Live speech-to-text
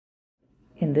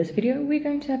In this video, we're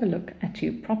going to have a look at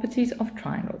two properties of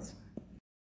triangles.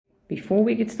 Before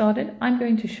we get started, I'm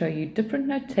going to show you different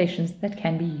notations that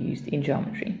can be used in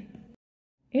geometry.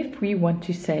 If we want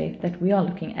to say that we are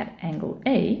looking at angle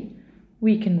A,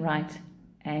 we can write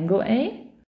angle A,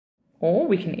 or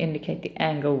we can indicate the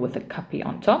angle with a copy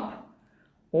on top,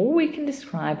 or we can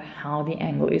describe how the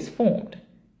angle is formed.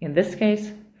 In this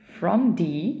case, from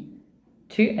D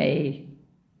to A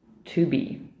to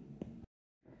B.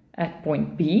 At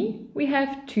point B, we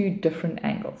have two different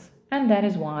angles, and that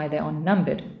is why they are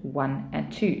numbered 1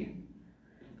 and 2.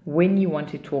 When you want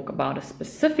to talk about a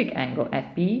specific angle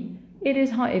at B, it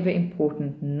is however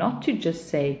important not to just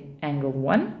say angle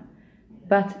 1,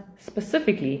 but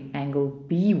specifically angle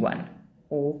B1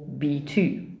 or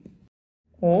B2.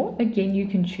 Or again, you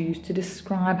can choose to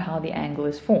describe how the angle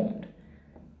is formed.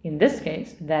 In this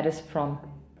case, that is from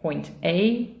point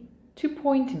A to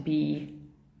point B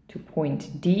to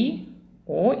point D,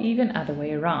 or even other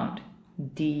way around,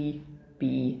 D,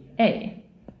 B, A.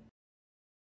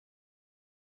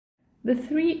 The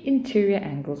three interior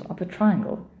angles of a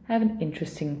triangle have an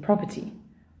interesting property.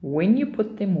 When you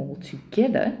put them all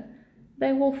together,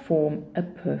 they will form a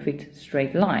perfect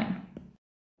straight line.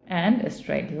 And a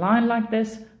straight line like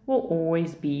this will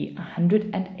always be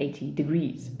 180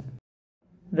 degrees.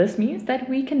 This means that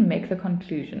we can make the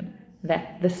conclusion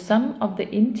that the sum of the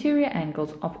interior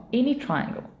angles of any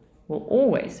triangle will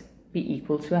always be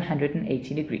equal to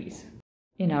 180 degrees.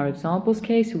 In our examples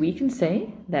case, we can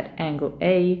say that angle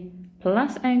A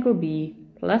plus angle B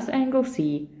plus angle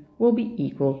C will be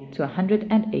equal to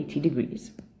 180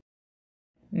 degrees.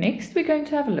 Next, we're going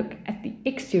to have a look at the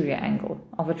exterior angle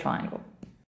of a triangle.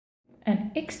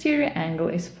 An exterior angle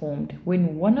is formed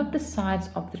when one of the sides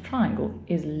of the triangle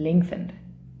is lengthened.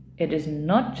 It is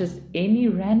not just any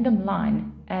random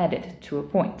line added to a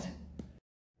point.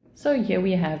 So here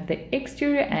we have the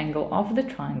exterior angle of the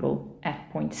triangle at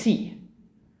point C.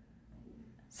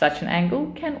 Such an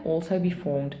angle can also be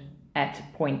formed at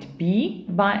point B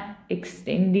by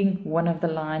extending one of the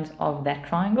lines of that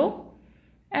triangle,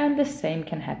 and the same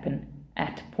can happen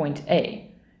at point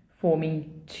A,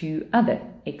 forming two other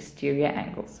exterior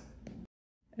angles.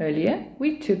 Earlier,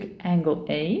 we took angle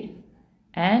A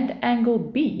and angle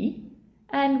B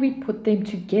and we put them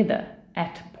together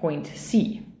at point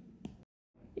C.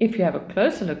 If you have a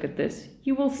closer look at this,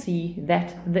 you will see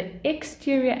that the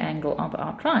exterior angle of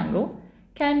our triangle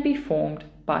can be formed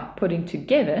by putting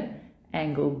together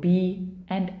angle B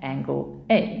and angle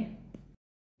A.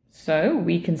 So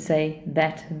we can say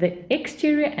that the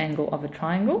exterior angle of a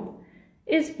triangle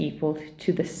is equal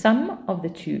to the sum of the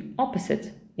two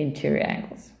opposite interior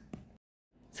angles.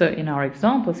 So in our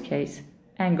examples case,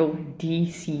 angle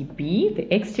DCB,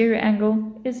 the exterior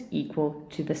angle, is equal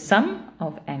to the sum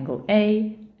of angle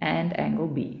A and angle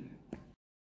B.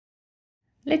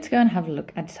 Let's go and have a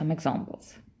look at some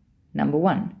examples. Number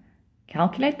 1,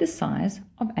 calculate the size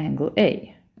of angle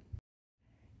A.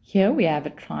 Here we have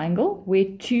a triangle where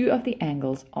two of the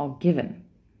angles are given.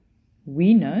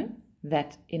 We know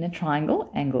that in a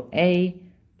triangle, angle A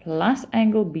plus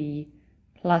angle B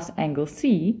plus angle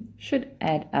C should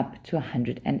add up to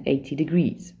 180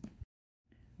 degrees.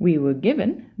 We were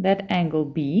given that angle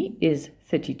B is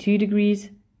 32 degrees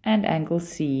and angle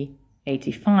C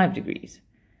 85 degrees.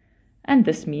 And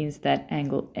this means that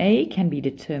angle A can be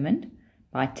determined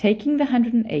by taking the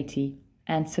 180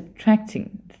 and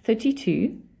subtracting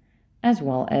 32 as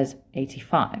well as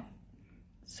 85.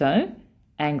 So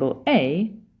angle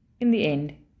A in the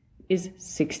end is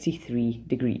 63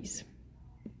 degrees.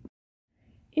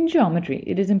 In geometry,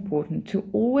 it is important to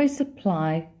always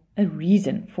supply a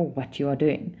reason for what you are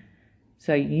doing.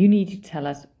 So you need to tell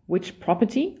us which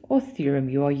property or theorem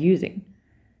you are using.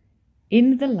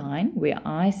 In the line where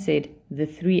I said the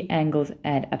three angles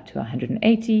add up to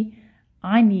 180,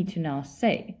 I need to now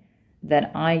say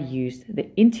that I used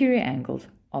the interior angles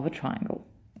of a triangle.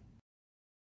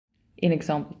 In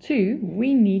example 2,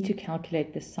 we need to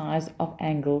calculate the size of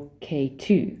angle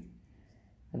K2.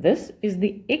 This is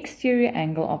the exterior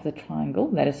angle of the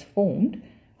triangle that is formed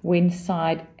when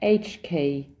side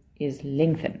HK is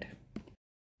lengthened.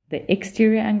 The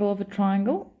exterior angle of a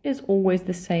triangle is always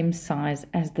the same size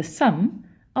as the sum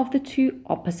of the two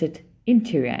opposite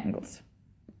interior angles.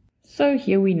 So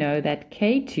here we know that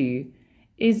K2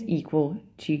 is equal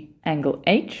to angle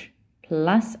H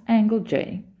plus angle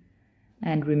J.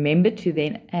 And remember to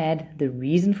then add the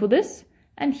reason for this,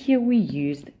 and here we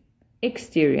used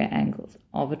exterior angles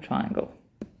of a triangle.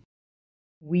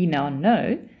 We now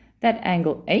know that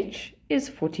angle H is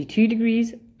 42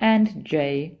 degrees and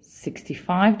J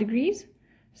 65 degrees,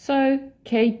 so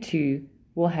K2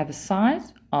 will have a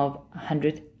size of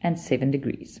 180 and 7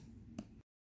 degrees.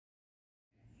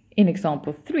 In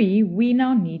example 3, we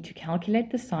now need to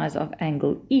calculate the size of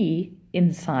angle E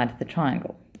inside the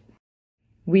triangle.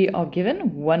 We are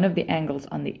given one of the angles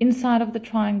on the inside of the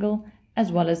triangle,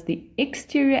 as well as the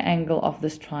exterior angle of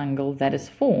this triangle that is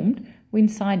formed when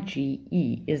side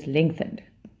GE is lengthened.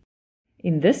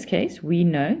 In this case, we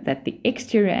know that the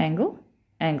exterior angle,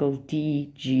 angle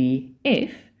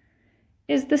DGF,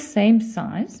 is the same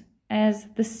size as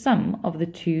the sum of the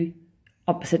two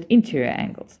opposite interior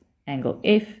angles, angle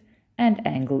F and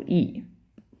angle E.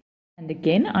 And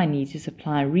again, I need to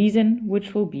supply a reason,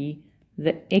 which will be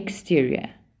the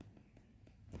exterior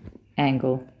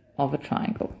angle of a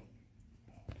triangle.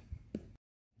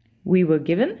 We were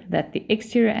given that the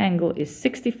exterior angle is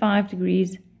 65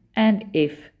 degrees and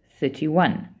F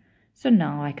 31. So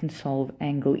now I can solve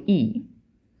angle E.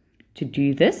 To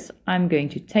do this, I'm going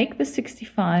to take the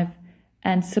 65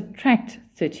 and subtract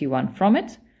 31 from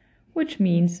it, which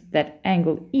means that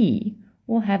angle E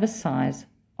will have a size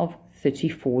of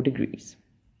 34 degrees.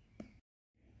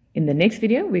 In the next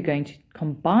video, we're going to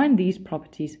combine these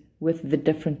properties with the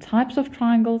different types of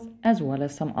triangles as well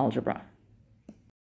as some algebra.